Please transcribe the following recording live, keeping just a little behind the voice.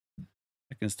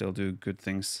can still do good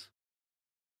things.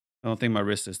 I don't think my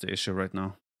wrist is the issue right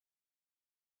now.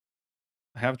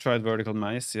 I have tried vertical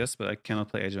mice, yes, but I cannot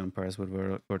play Age of Empires with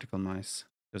vertical mice.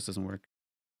 This doesn't work.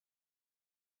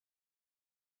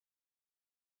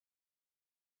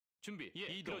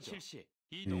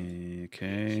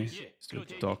 Okay, let's do a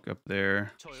dock up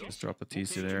there. Let's drop a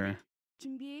TC there.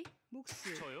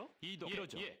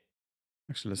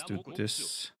 Actually, let's do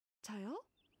this.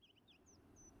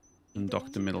 And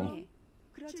dock the middle.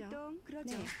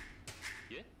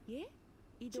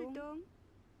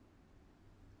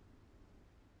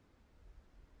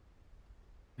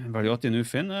 Variotti new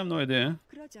fin? I have no idea.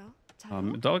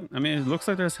 Dog, I mean, it looks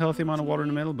like there's a healthy amount of water in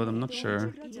the middle, but I'm not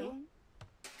sure.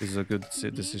 This is a good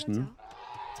decision.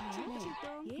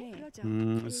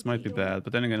 This might be bad,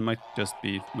 but then again, it might just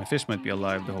be... My fish might be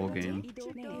alive the whole game.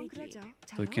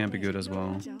 So it can't be good as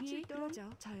well.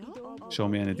 Show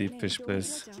me any deep fish,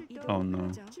 please. Oh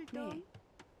no.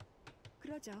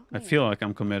 I feel like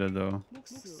I'm committed though.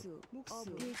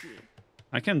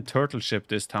 I can turtle ship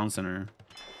this town center.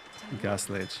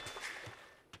 Gaslight.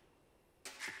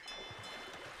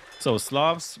 So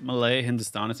Slavs, Malay,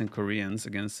 Hindustanis, and Koreans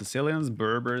against Sicilians,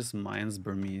 Berbers, Mayans,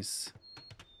 Burmese.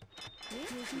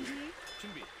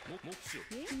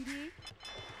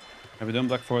 Have we done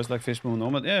Black Forest like Fishbone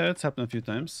Nomad? Yeah, it's happened a few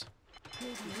times.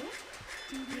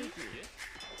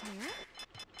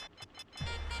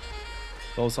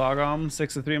 So Sagam,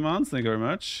 63 months, thank you very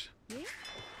much.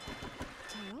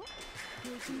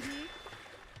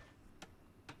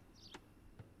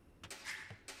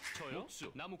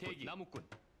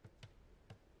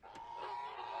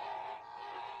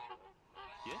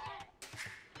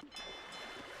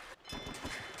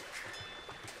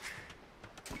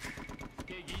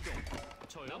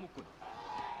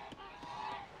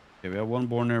 Okay, we have one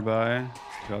boar nearby.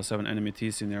 We also have an enemy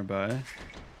TC nearby.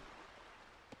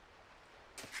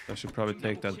 I should probably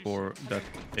take that boar, that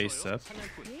ASAP.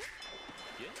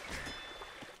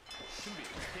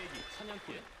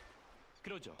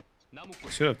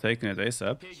 Should have taken it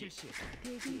ASAP.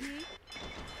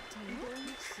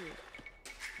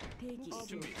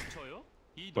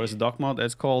 What is the dock mod?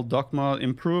 It's called dock mod,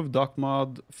 improved dock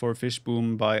mod for fish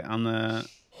boom by Anna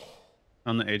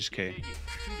HK.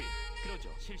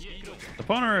 The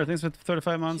Poner, thanks for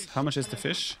 35 months. How much is the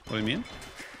fish? What do you mean?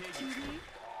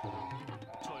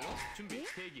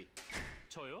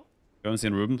 You haven't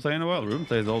seen Ruben play in a while? Ruben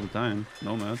plays all the time.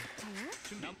 Nomad.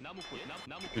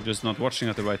 You're just not watching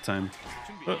at the right time.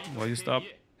 Oh, why you stop?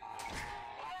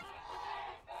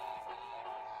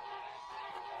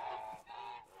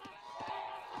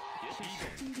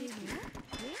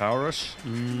 Power rush?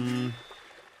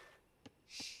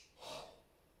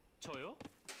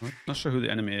 Not sure who the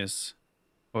enemy is.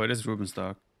 Oh, it is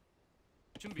Rubenstock.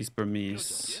 He's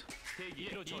Burmese.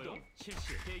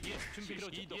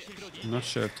 I'm not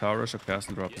sure if Tower Rush or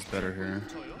Castle Drop is better here.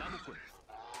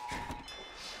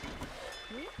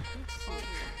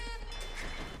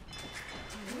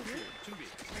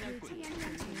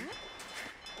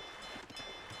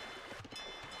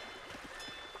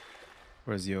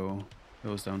 Where's Yo?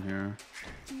 Yo's down here.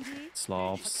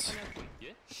 Slavs.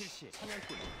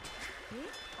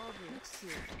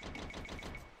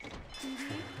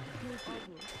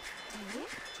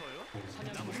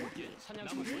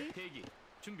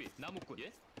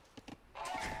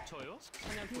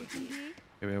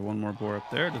 Okay, we have one more boar up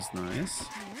there. That's nice.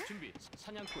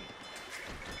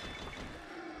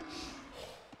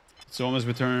 So almost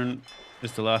return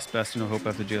is the last bastion of hope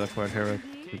after Jail acquired Hera.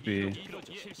 Could be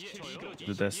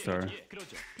the Death Star.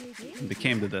 It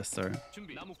became the Death Star.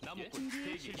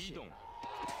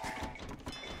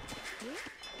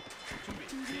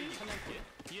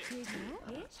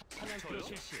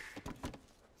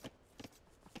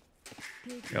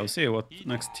 Yeah, we'll see what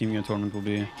next Team Game tournament will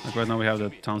be. Like right now we have the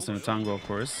Town Center Tango, of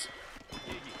course.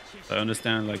 I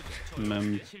understand, like,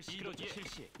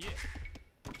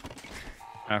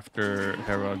 after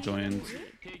Hera joined,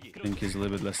 I think he's a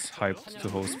little bit less hyped to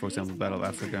host, for example, Battle of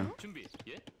Africa.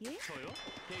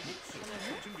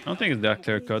 I don't think it's that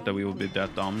clear cut that we will be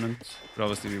that dominant, but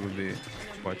obviously we will be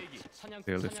quite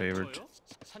fairly favored.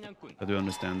 I do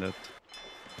understand that.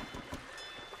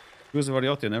 Who's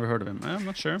Variotti? I never heard of him. I'm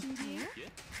not sure.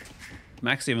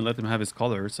 Max even let him have his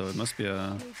color, so it must be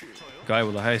a guy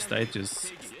with a high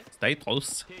status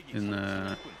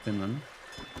in Finland.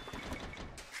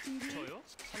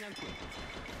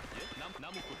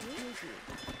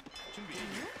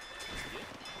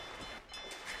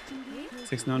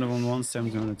 Six 9-1-1,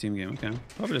 7 on the team game. Okay,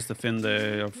 probably just the Finn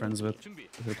they are friends with,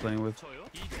 that they're playing with.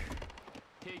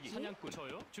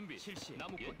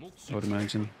 I would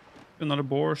imagine. Another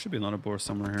boar, should be another boar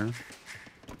somewhere here.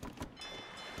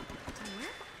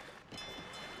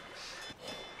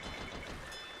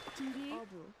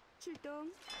 내부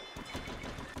출동.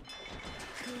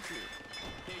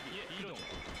 대기. 이동.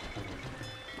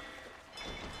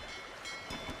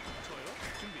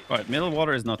 Alright, middle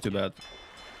water is not too bad.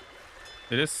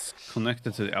 It is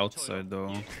connected to the outside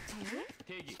though.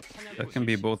 That can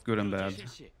be both good and bad.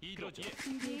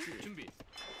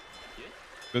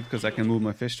 Good because I can move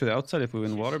my fish to the outside if we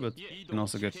win water, but you can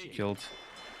also get killed.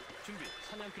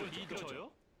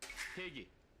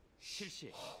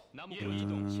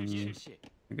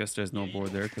 I guess there's no board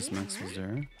there because Max was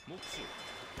there.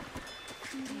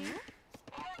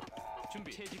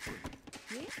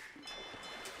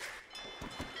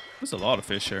 There's a lot of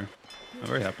fish here. I'm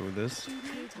very happy with this. Do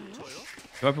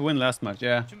I have to win last match?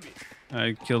 Yeah.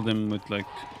 I killed him with like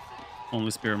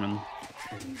only spearmen.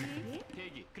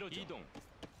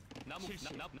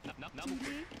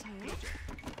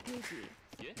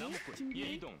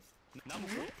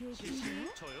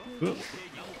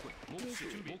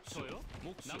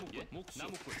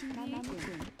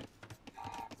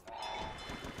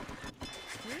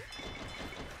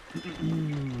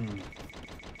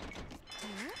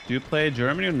 Do you play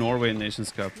Germany or Norway in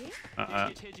Nations Cup?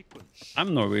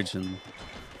 I'm Norwegian.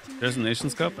 There's a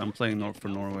Nations Cup, I'm playing for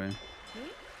Norway.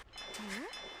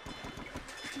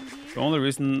 The only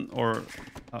reason or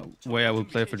way I would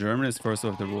play for Germany is first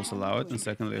if the rules allow it, and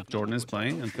secondly if Jordan is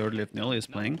playing, and thirdly if Nilly is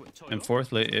playing, and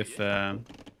fourthly if for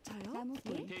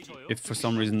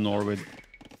some reason Norway,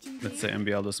 let's say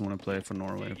MBL doesn't want to play for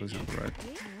Norway, for example, right?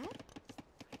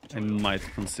 I might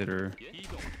consider.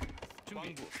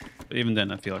 But even then,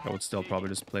 I feel like I would still probably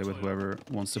just play with whoever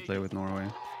wants to play with Norway.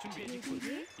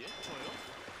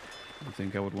 I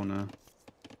think I would want to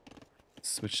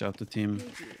switch out the team.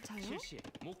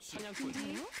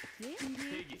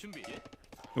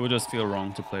 It would just feel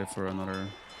wrong to play for another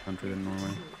country than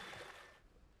Norway.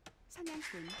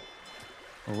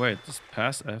 Oh wait, this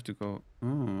pass, I have to go...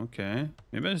 Oh, okay.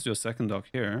 Maybe I just do a second dock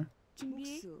here.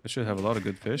 I should have a lot of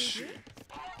good fish.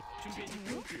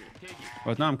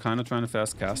 Right now I'm kind of trying to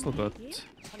fast castle, but...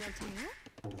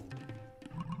 Let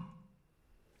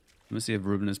me see if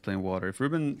Ruben is playing water.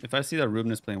 If I see that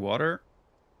Ruben is playing water,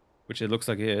 which it looks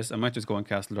like he is, I might just go and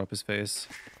castle drop his face.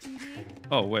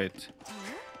 Oh, wait.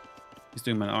 He's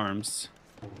doing my arms.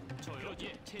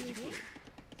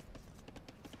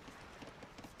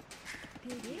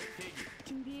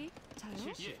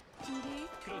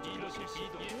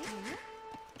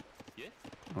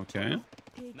 Okay.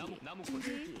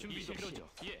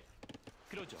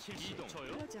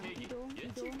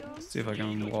 See if I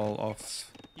can wall off.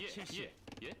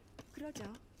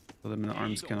 So that my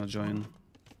arms cannot join.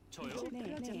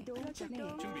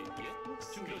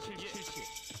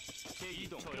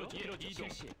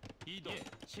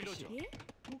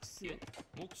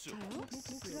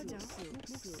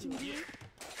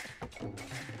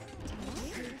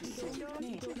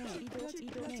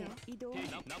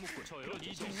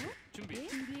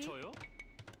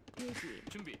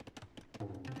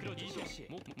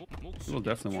 We'll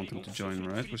definitely want him to join,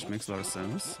 right? Which makes a lot of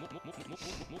sense.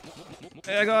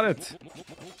 Hey, I got it!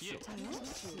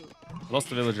 Lost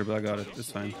the villager, but I got it.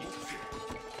 It's fine.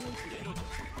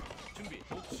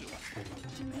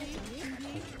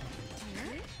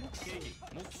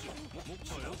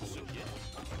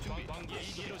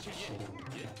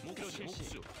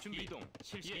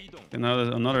 And now there's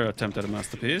another attempt at a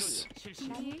masterpiece.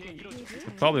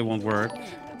 It probably won't work.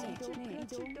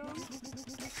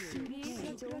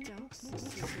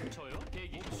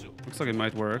 Looks like it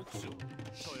might work.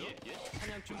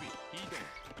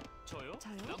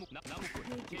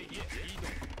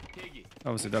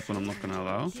 Obviously that one I'm not gonna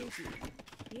allow.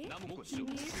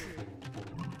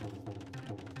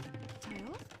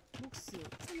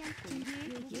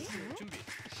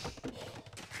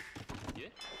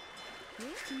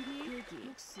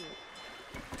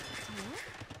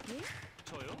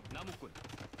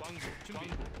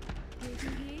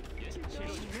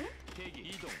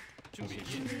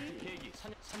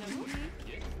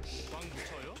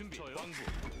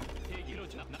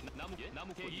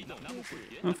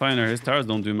 I'm fine here. His towers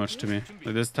don't do much to me.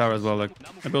 Like this tower as well. Like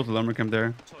I built a lumber camp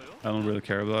there. I don't really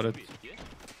care about it.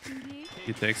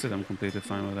 He takes it. I'm completely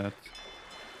fine with that.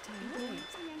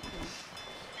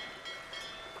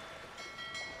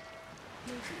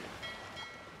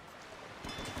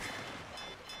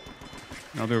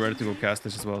 I'll be ready to go cast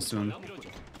this as well soon.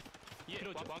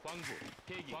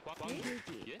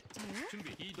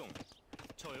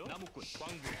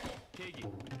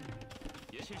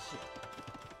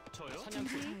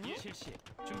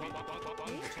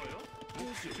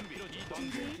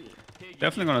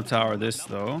 Definitely gonna tower this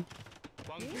though.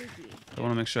 I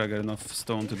want to make sure I get enough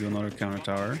stone to do another counter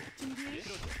tower.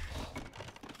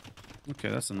 Okay,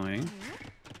 that's annoying.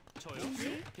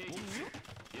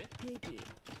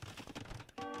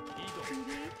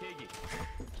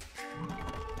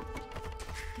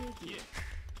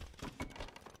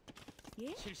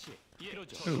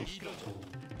 Ooh.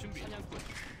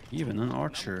 Even an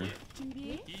archer.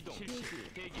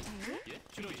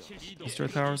 Is there a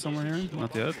tower somewhere here?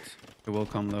 Not yet. It will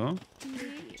come though.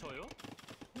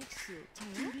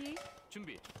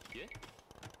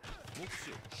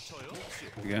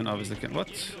 Again, obviously can. What?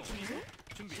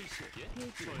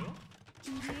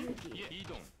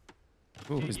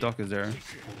 Oh, his dock is there.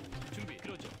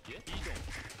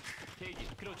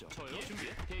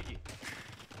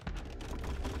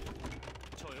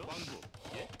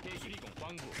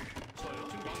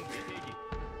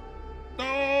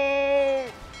 No!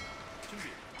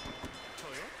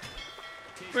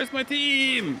 Where's my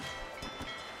team?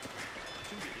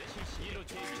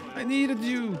 I needed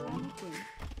you.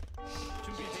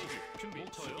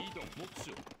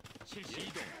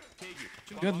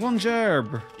 You had one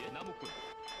jab.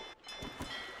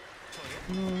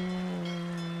 No.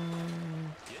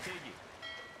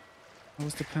 I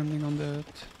was depending on that.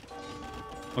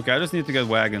 Okay, I just need to get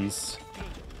wagons.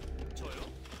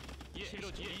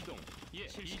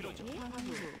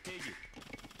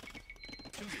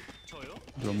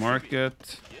 Do a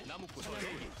market.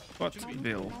 What?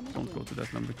 Bill, don't go to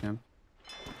that lumber camp.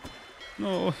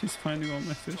 No, he's finding all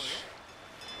my fish.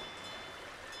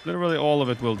 Literally all of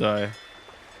it will die.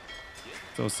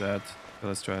 So sad. But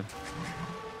let's try it.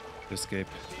 To escape.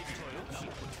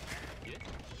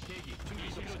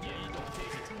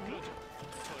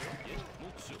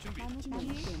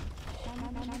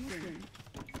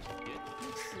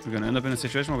 We're gonna end up in a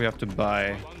situation where we have to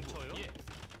buy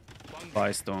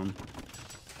stone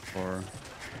for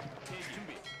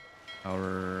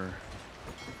our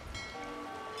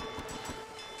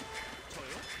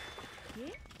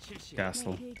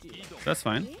castle. That's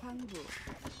fine.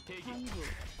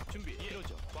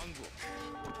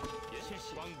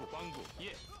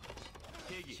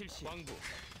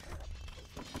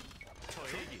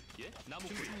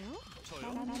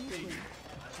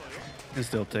 Can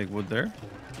still take wood there.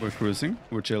 We're cruising.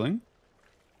 We're chilling.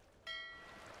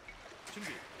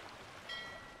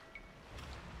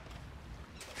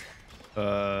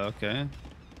 Okay.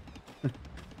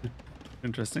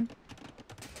 Interesting.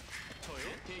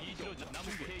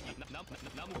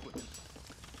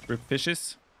 Rip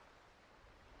fishes.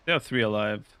 They have 3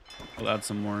 alive. I'll add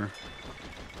some more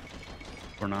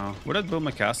for now. Would I build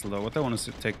my castle though? What I want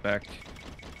to take back?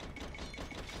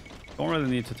 Don't really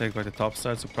need to take back the top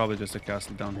side, so probably just a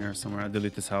castle down here somewhere. I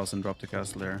delete this house and drop the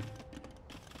castle there.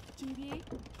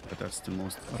 But that's the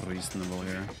most reasonable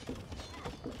here.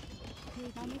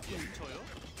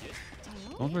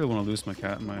 Don't really want to lose my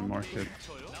market.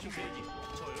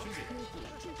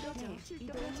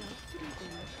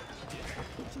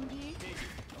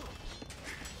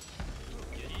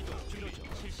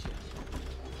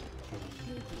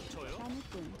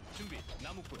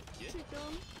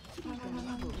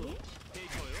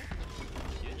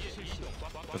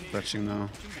 But fetching now.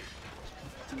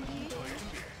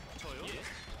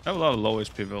 I have a lot of low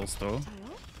HP builds though.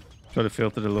 Try to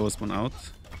filter the lowest one out.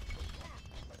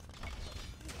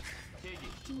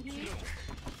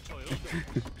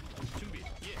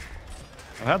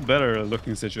 I've had better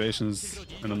looking situations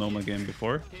in a Nomad game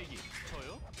before.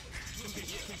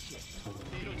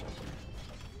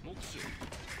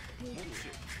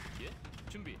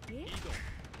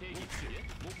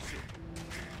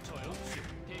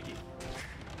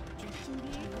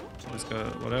 Just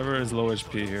got whatever is low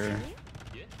HP here.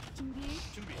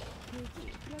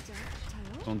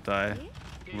 Don't die.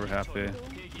 We're happy.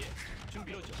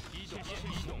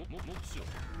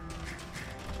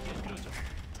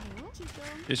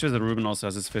 The issue is that Ruben also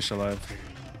has his fish alive.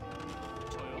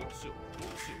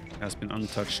 Has been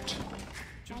untouched.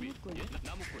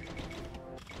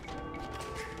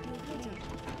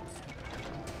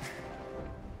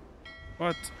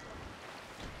 What?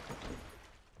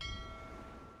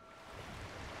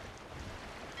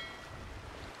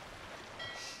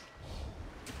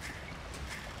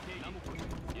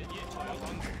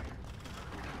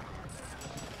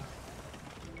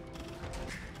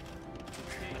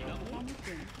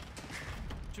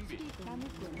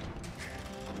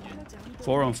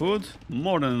 Four on food?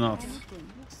 More than enough.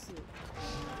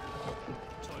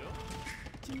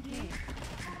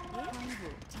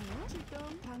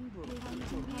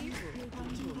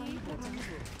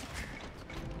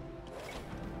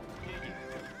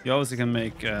 You obviously can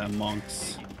make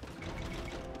monks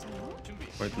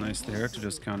quite nicely here to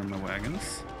just counter my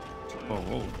wagons. Whoa,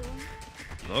 whoa.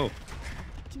 Hello.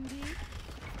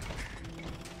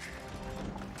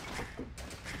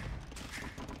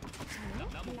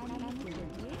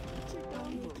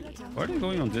 Why are they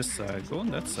going on this side? Go on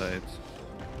that side.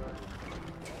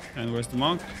 And where's the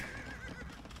monk?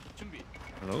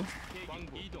 Hello?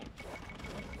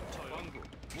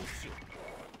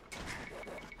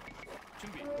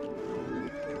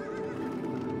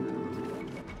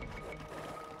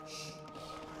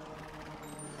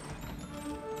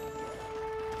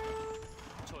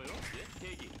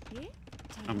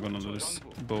 I'm gonna lose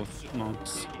both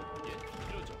monks.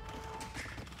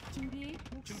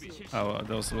 Oh, that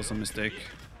was a mistake.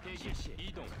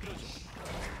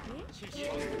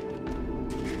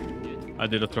 I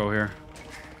did a throw here.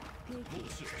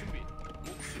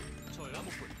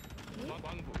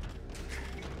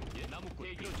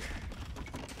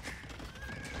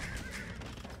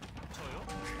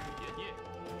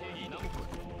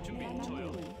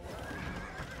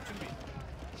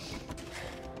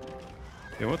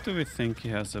 Okay, what do we think he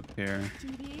has up here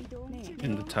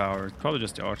in the tower? It's probably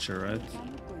just the archer, right?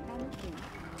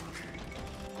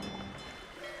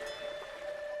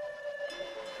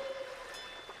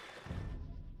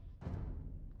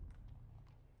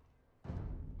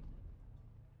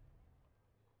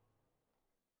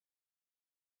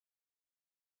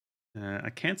 I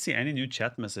can't see any new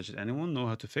chat messages. Anyone know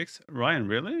how to fix? Ryan,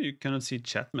 really? You cannot see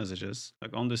chat messages?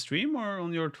 Like on the stream or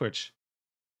on your Twitch?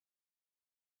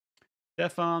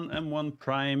 Stefan, M1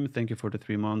 Prime, thank you for the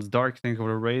 3 months. Dark, thank you for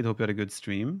the raid. Hope you had a good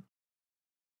stream.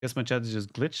 Guess my chat is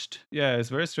just glitched. Yeah, it's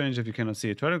very strange if you cannot see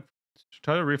it. Try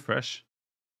to refresh.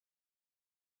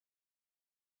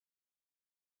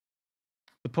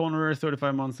 The Poner,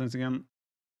 35 months, thanks again.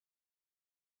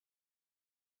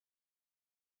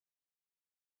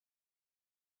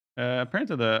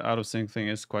 Apparently the out of sync thing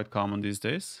is quite common these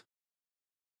days.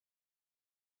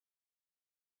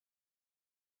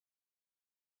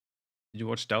 Did you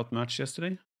watch Doubt Match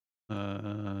yesterday?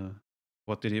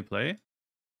 What did he play?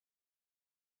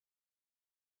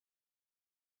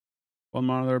 One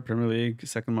monitor, Premier League,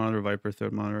 second monitor, Viper,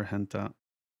 third monitor, Henta.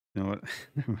 You know what?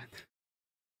 Never mind.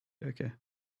 Okay.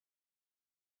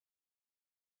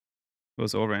 It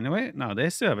was over anyway? No, they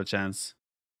still have a chance.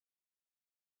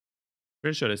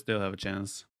 Pretty sure they still have a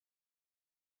chance.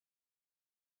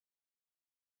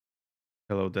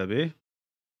 Hello, Debbie.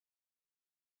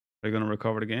 Are you gonna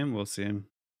recover the game? We'll see.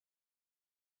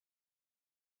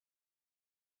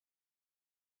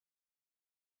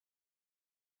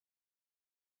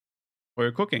 Or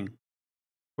you're cooking?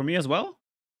 For me as well?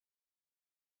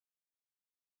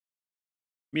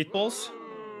 Meatballs?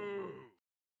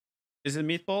 Is it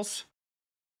meatballs?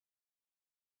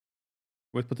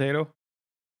 With potato?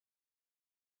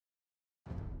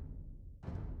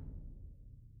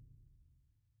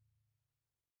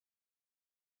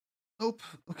 Nope.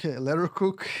 Okay, let her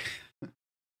cook.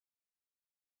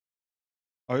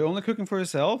 Are you only cooking for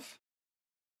yourself?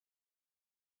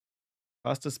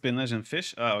 Pasta, spinach, and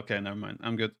fish? Oh, okay, never mind.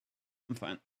 I'm good. I'm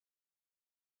fine.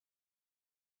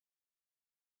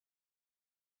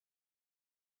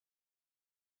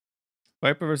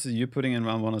 Viper versus you putting in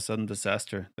round one a sudden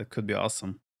disaster. That could be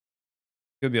awesome.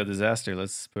 Could be a disaster,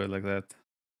 let's put it like that.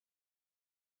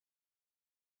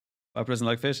 Viper doesn't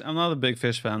like fish? I'm not a big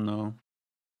fish fan, no.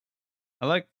 I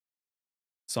like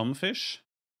some fish,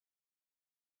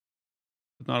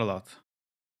 but not a lot.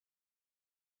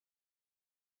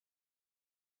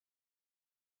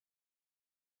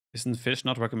 Isn't fish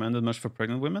not recommended much for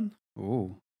pregnant women?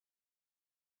 Ooh.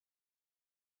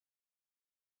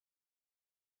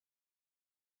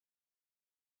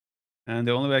 And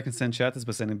the only way I can send chat is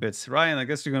by sending bits. Ryan, I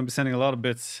guess you're going to be sending a lot of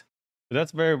bits. But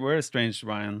that's very, very strange,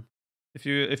 Ryan. If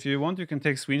you want, you can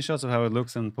take screenshots of how it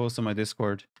looks and post on my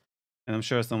Discord. And I'm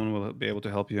sure someone will be able to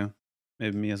help you.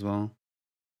 Maybe me as well.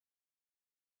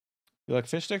 You like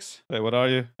fish sticks? Wait, what are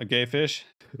you? A gay fish?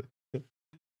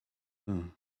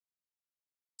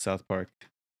 South Park.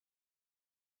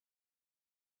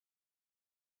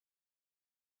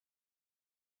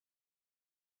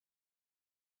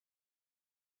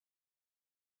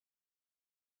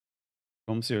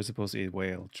 Homesy are supposed to eat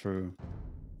whale. True.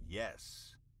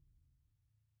 Yes.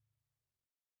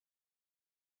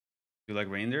 You like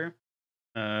reindeer?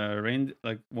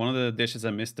 Like one of the dishes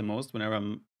I miss the most whenever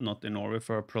I'm not in Norway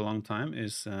for a prolonged time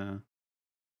is I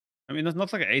mean, it's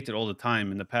not like I ate it all the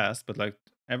time in the past, but like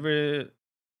every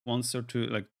once or two,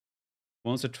 like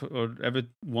once or every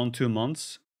 1-2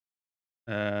 months,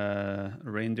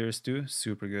 reindeer stew,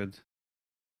 super good.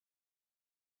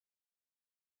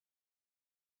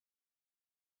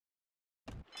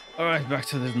 All right, back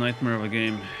to this nightmare of a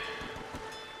game.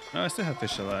 Oh, I still have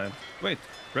fish alive. Wait,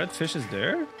 red fish is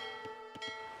there?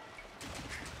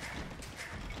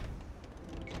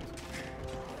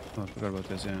 Oh, I forgot about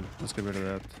this, yeah. Let's get rid of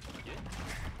that.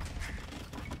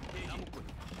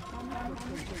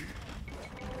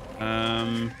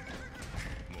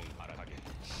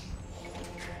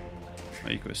 My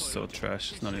eco is so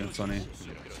trash, it's not even funny.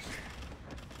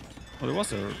 Oh, there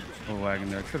was a wagon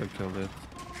there, I could have killed it.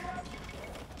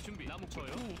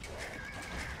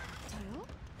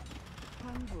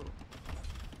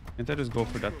 Can't I just go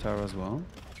for that tower as well?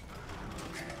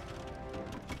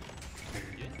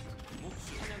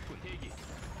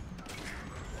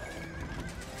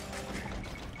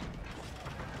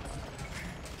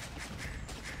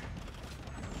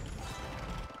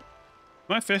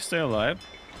 My fish stay alive?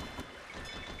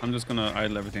 I'm just gonna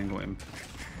idle everything and go imp.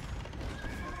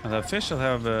 I'll have fish, I'll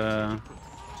have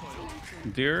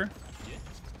deer.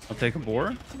 I'll take a boar.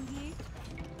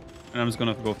 And I'm just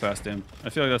gonna go fast imp. I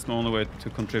feel like that's my only way to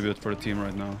contribute for the team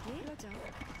right now.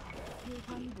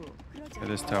 Yeah,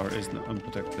 this tower is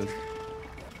unprotected.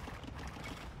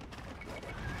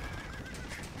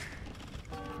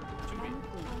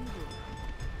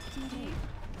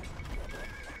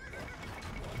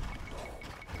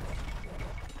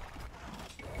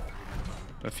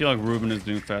 I feel like Ruben is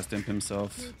doing fast imp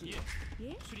himself.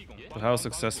 But how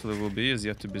successful it will be is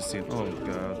yet to be seen. Oh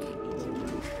god.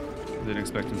 I didn't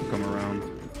expect him to come around.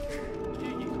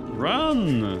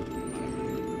 Run!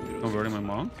 Converting my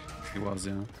monk? He was,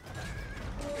 yeah.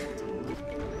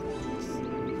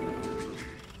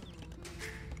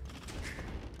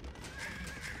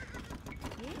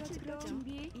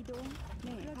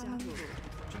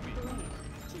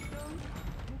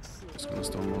 Just gonna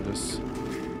stonewall this.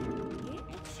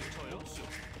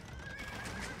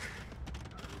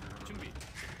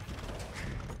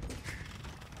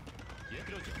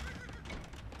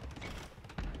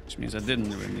 Which means I didn't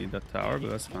really need that tower, but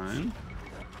that's fine.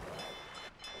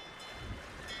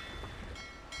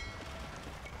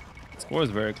 Score is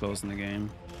very close in the game.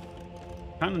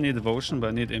 Kinda need devotion, but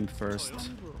I need imp first.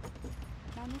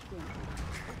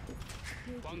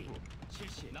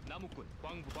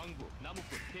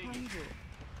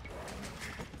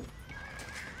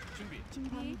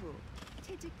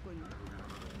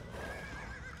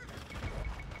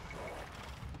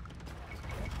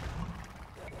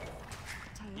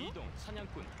 이동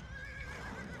사냥꾼.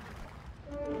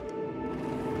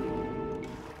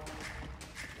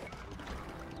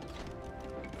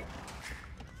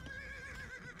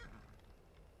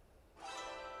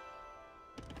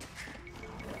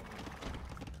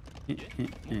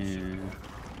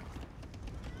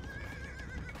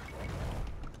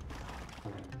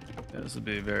 This would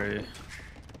be very...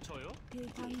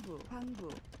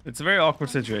 It's a very awkward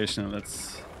situation.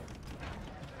 Let's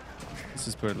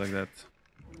just put it like that.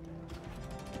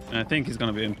 And I think he's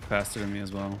gonna be faster than me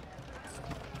as well.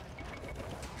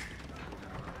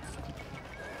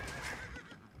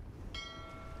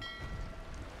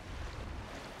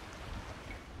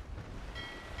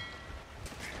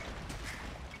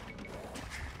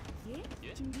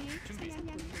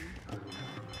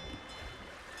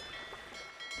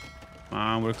 Come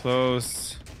on, we're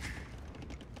close.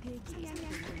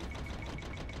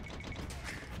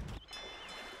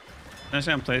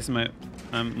 Actually, I'm placing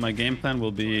my game plan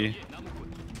will be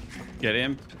get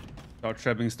imp, start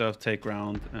trapping stuff, take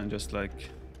ground, and just like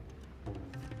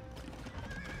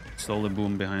slowly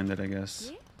boom behind it, I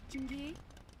guess.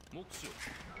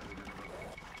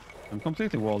 I'm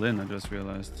completely walled in, I just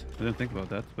realized. I didn't think about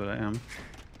that, but I am.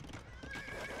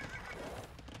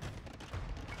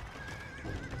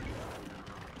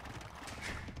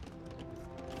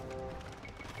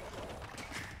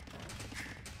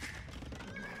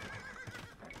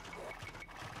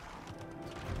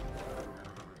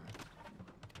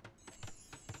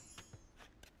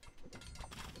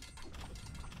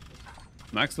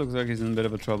 Max looks like he's in a bit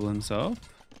of a trouble himself.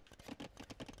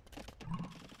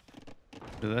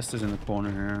 Blessed is in the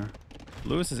corner here.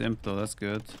 Lewis is imp though, that's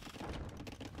good.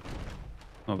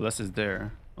 Oh, Blessed is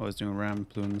there. Oh, he's doing ram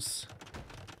plumes.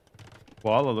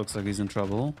 Koala looks like he's in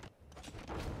trouble.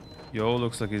 Yo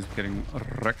looks like he's getting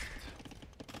wrecked.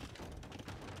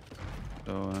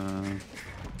 So,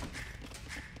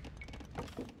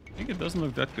 I think it doesn't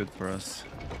look that good for us.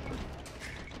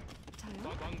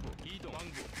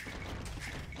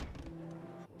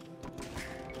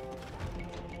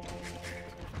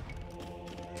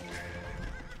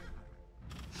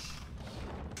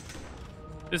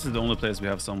 This is the only place we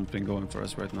have something going for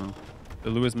us right now. The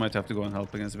Lewis might have to go and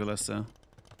help against Villessa.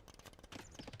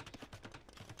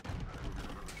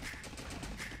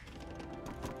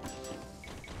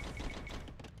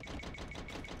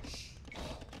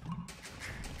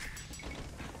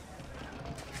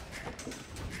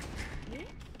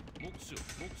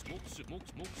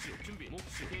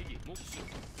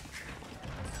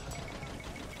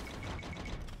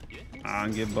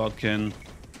 on, give Bodkin.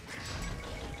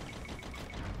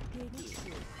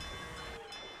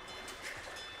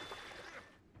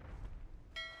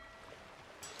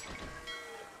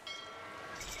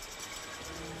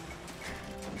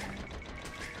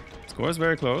 Score is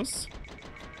very close.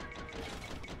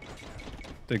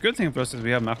 The good thing for us is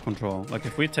we have map control. Like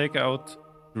if we take out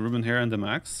the Ruben here and the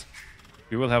max,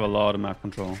 we will have a lot of map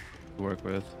control to work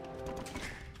with.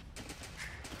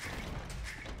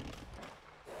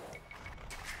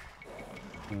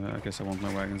 I guess I want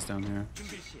my wagons down here.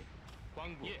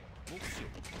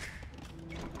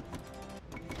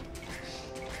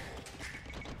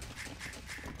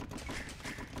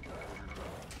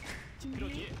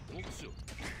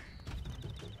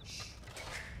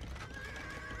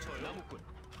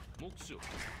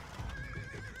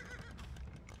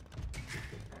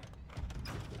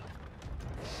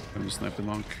 Let me snipe the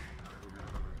monk.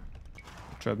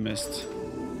 Trap missed.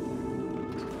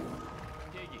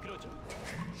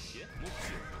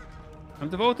 I'm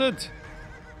devoted.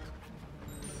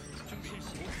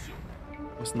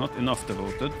 Was not enough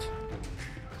devoted.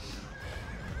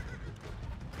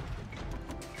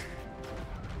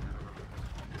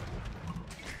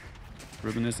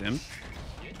 Ruben is imp.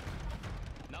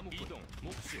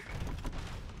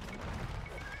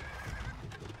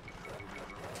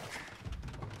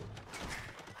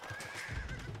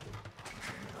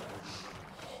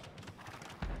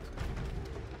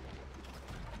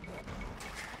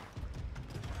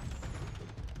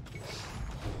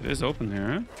 It is open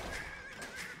here.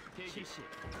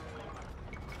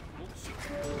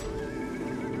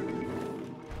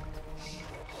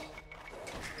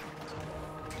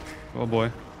 Oh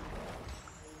boy.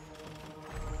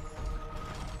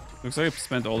 Looks like I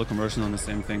spent all the conversion on the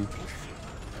same thing.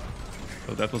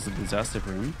 So that was a disaster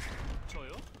for him.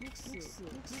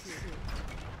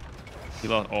 He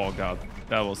lost. Oh god,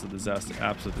 that was a disaster.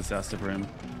 Absolute disaster for him.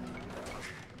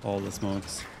 All the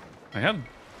smokes. I have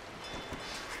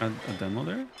a demo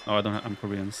there? Oh, I don't have. I'm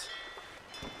Koreans.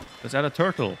 Let's add a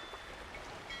turtle.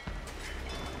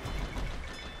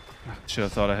 Should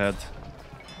have thought ahead.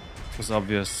 It was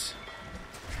obvious.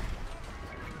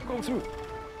 Go through.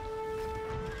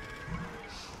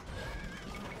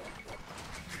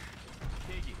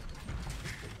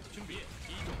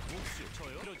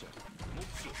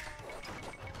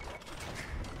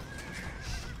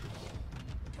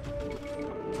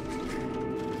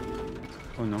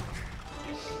 Oh no.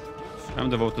 I'm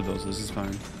devoted though, so this is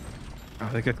fine. Oh,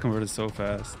 they get converted so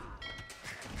fast.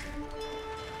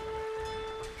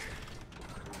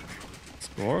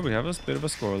 Score, we have a bit of a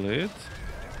score lead.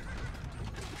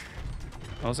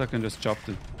 Also, I can just chop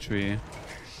the tree.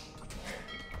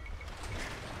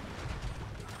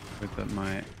 With that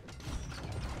my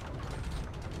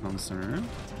concern.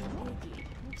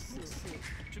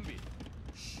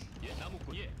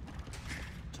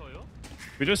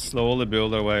 We just slowly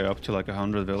build our way up to like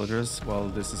 100 villagers while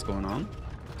this is going on.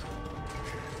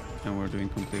 And we're doing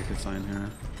completely fine here.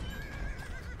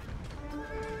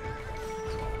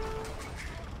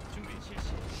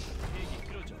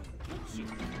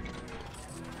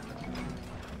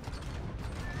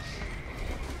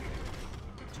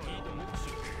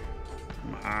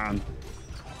 Man.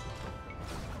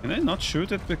 Can I not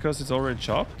shoot it because it's already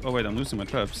chopped? Oh wait, I'm losing my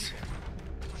traps.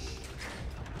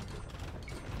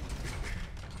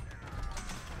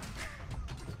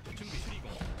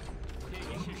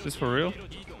 Is this for real?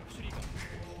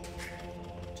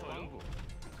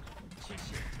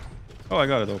 Oh, I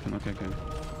got it open. Okay, okay.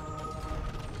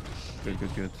 Good,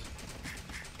 good, good.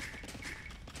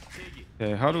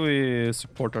 Okay, how do we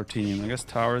support our team? I guess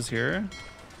towers here.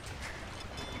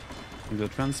 We do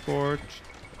transport.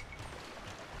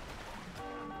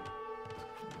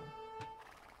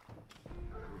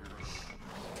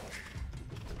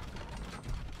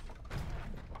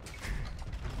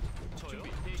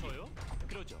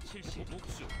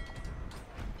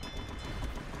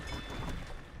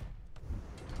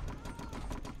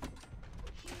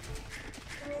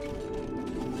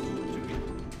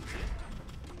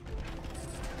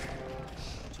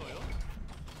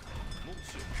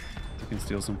 We can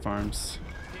steal some farms.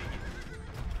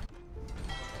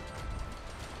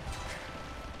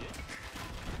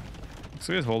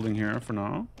 So he's holding here for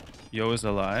now. Yo is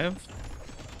alive.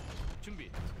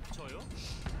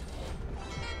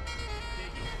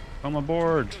 Come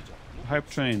aboard. Hype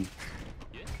train.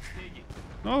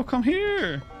 No, come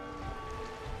here.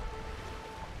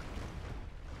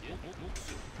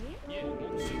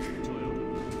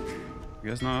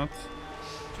 Guess not.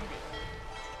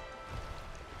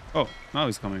 Oh, now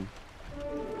he's coming.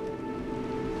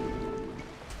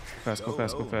 Fast, go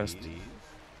fast, go fast.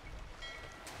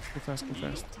 Go fast, go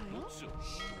fast.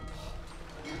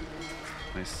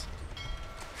 Nice.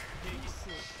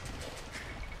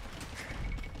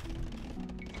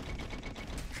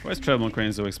 Why is travel on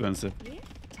crane so expensive?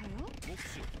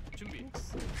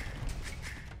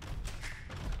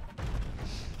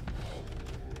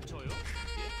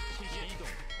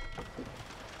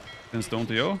 And stone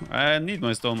to yo? I need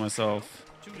my stone myself.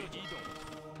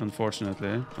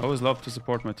 Unfortunately. I always love to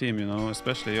support my team, you know,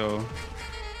 especially yo.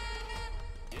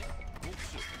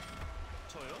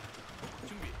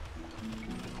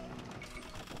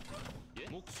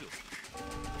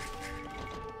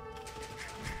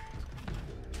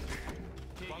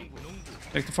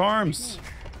 Take the farms!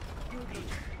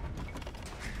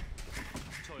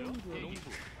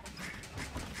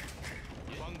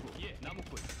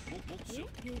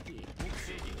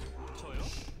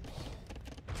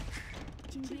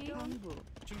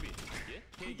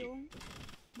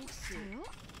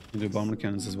 You do bomber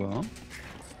cannons as well.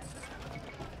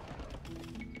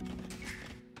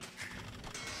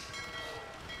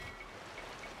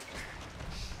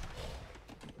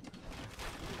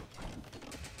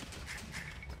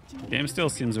 Game still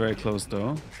seems very close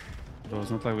though. So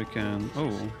it's not like we can...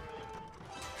 Oh.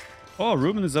 Oh,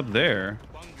 Ruben is up there.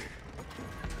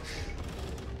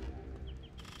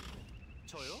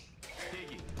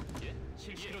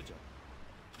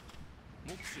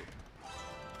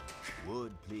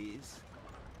 Wood, please.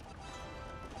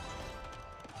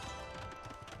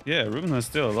 Yeah, Ruben has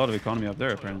still a lot of economy up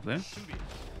there apparently.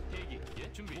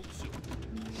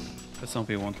 That's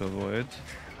something we want to avoid.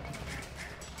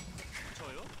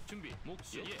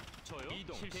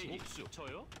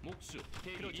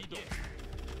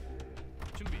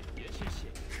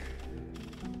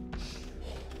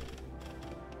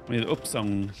 We need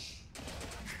Upsang.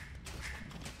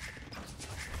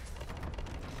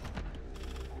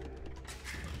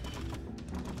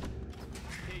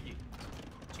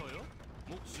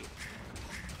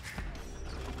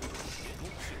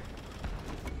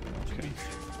 Okay.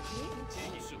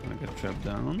 Gonna get trapped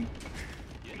down.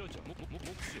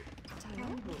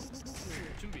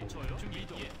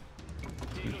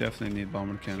 We definitely need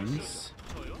bomber cannons.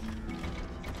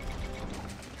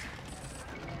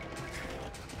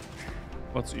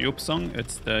 What's Yupsang?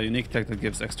 It's the unique tech that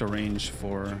gives extra range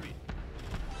for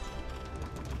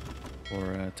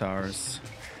towers.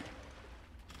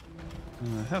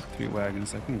 I have 3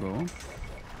 wagons, I can go.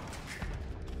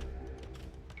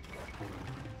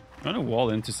 I'm gonna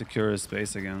wall in to secure his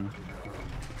space again.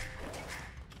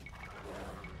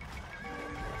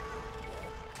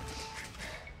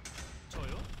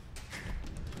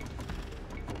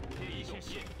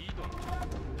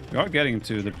 We are getting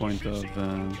to the point of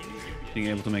being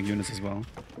able to make units as well,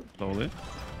 slowly.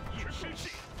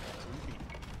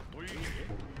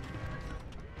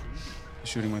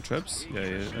 Shooting my traps? Yeah,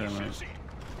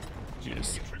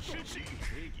 yes.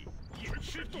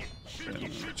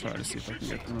 Try to see if I can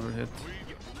get another hit.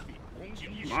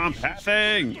 Come on,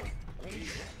 pathing!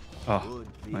 Oh,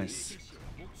 nice.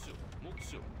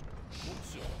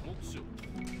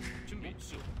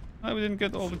 Oh, we didn't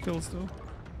get all the kills though.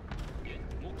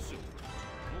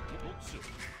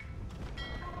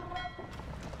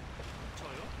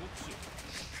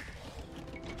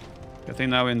 I think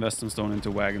now we invest some stone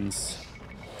into wagons.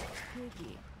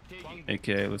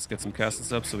 AKA, let's get some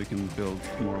castles up so we can build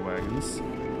more wagons.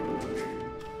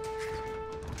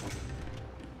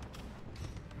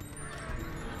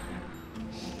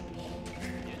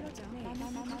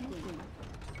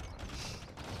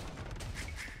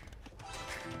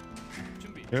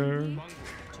 Here.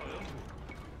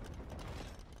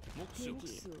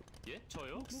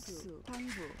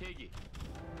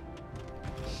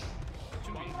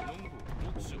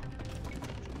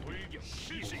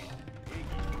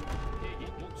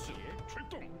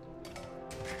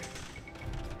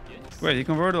 Wait, he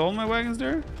converted all my wagons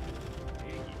there?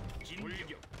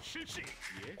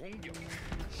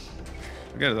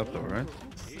 I get it up though, right?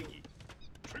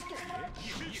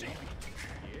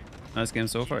 Nice game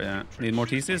so far, yeah. Need more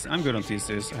TCs? I'm good on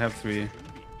TCs. I have 3.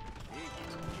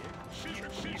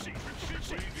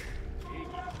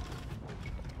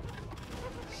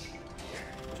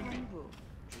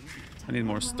 I need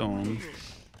more stone.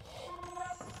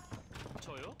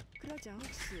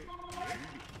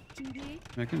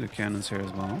 I can do cannons here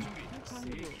as well.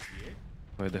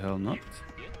 Why the hell not?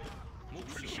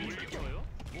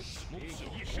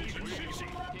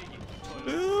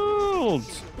 Build!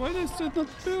 Why did it not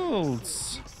build?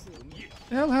 What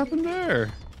the hell happened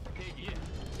there?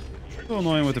 So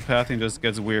annoying with the pathing, just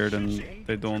gets weird and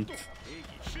they don't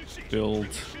build.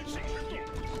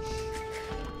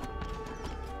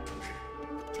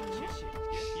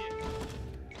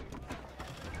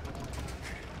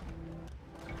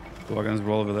 Go against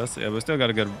roll with us. Yeah, we still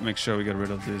gotta make sure we get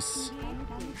rid of this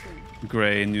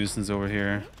gray nuisance over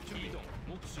here.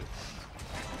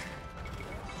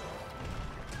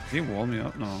 Did he wall me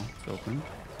up? No, it's open.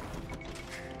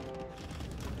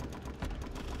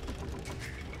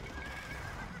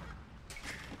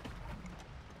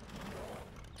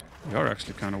 We are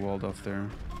actually kind of walled off there.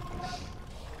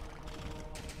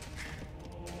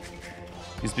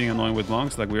 He's being annoying with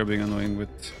monks like we are being annoying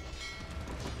with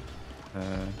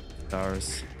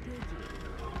towers.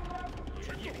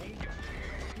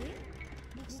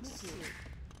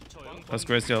 That's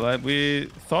great still alive. We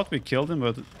thought we killed him,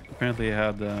 but apparently he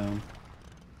had...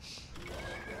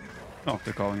 Oh,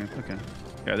 they're calling it. Okay.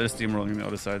 Yeah, they're steamrolling the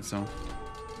other side, so...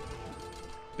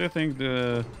 I think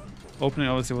the opening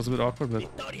obviously was a bit awkward, but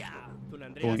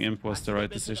going imp was the right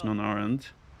decision on our end.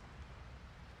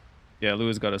 Yeah,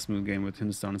 Lewis got a smooth game with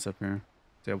Hindustan up here.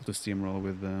 He's able to steamroll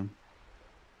with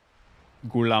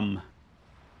Gulam.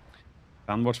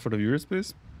 Fan watch for the viewers,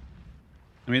 please.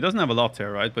 I mean, he doesn't have a lot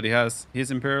here, right? But he has his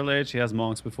Imperial Age, he has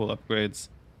monks with full upgrades.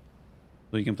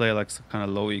 So you can play like some kind of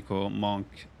low eco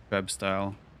monk web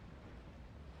style.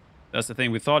 That's the thing,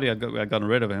 we thought we had gotten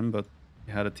rid of him, but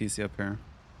he had a TC up here.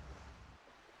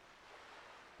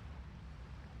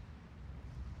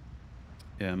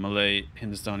 Yeah, Malay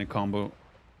Hindustani combo.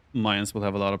 Mayans will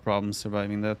have a lot of problems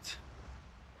surviving that.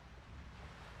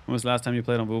 When was the last time you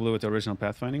played on Woobly with the original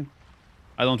pathfinding?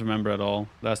 I don't remember at all.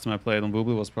 Last time I played on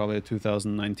Woobly was probably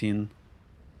 2019.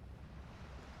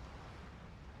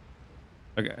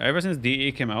 Okay, ever since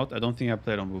DE came out, I don't think I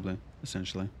played on Woobly,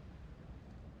 essentially.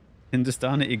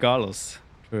 Hindustani Igalos.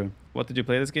 True. What did you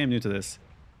play this game? New to this.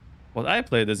 What I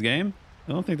played this game?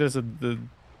 I don't think there's the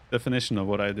definition of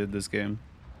what I did this game.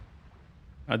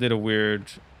 I did a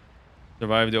weird...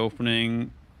 survive the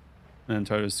opening and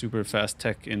try to super fast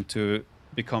tech into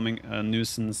becoming a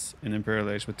nuisance in Imperial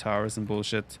Age with towers and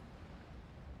bullshit.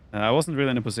 I wasn't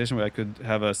really in a position where I could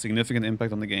have a significant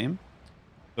impact on the game.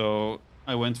 So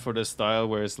I went for this style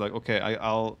where it's like, okay,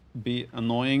 I'll be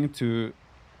annoying to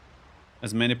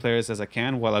as many players as I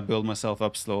can while I build myself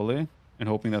up slowly and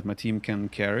hoping that my team can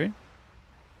carry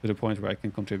to the point where I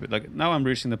can contribute. Like now I'm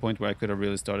reaching the point where I could have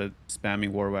really started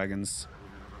spamming war wagons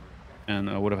and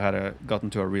I would have had gotten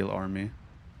to a real army.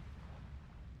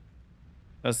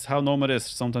 That's how Nomad is.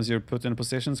 Sometimes you're put in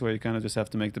positions where you kind of just have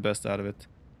to make the best out of it.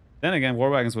 Then again, war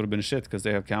wagons would have been shit because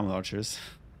they have camel archers.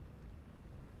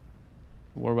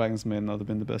 War wagons may not have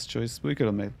been the best choice. We could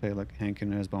have played like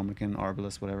Hankiners, Bomberkin,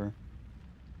 Arbalest, whatever.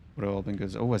 Would have all been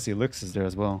good. Oh, I see Lux is there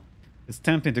as well. It's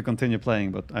tempting to continue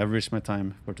playing, but I've reached my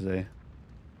time for today.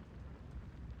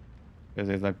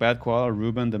 There's like Bad Koala,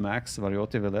 Ruben, Demax,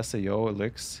 Variotti, Velese, Yo,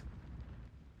 Lux.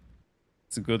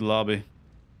 It's a good lobby.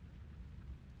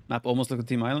 Map almost like a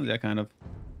Team Island, yeah, kind of.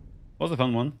 Was a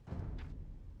fun one.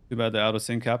 Too bad the out of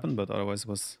sync happened, but otherwise it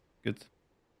was good.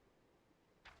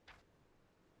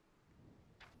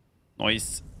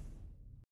 Nice.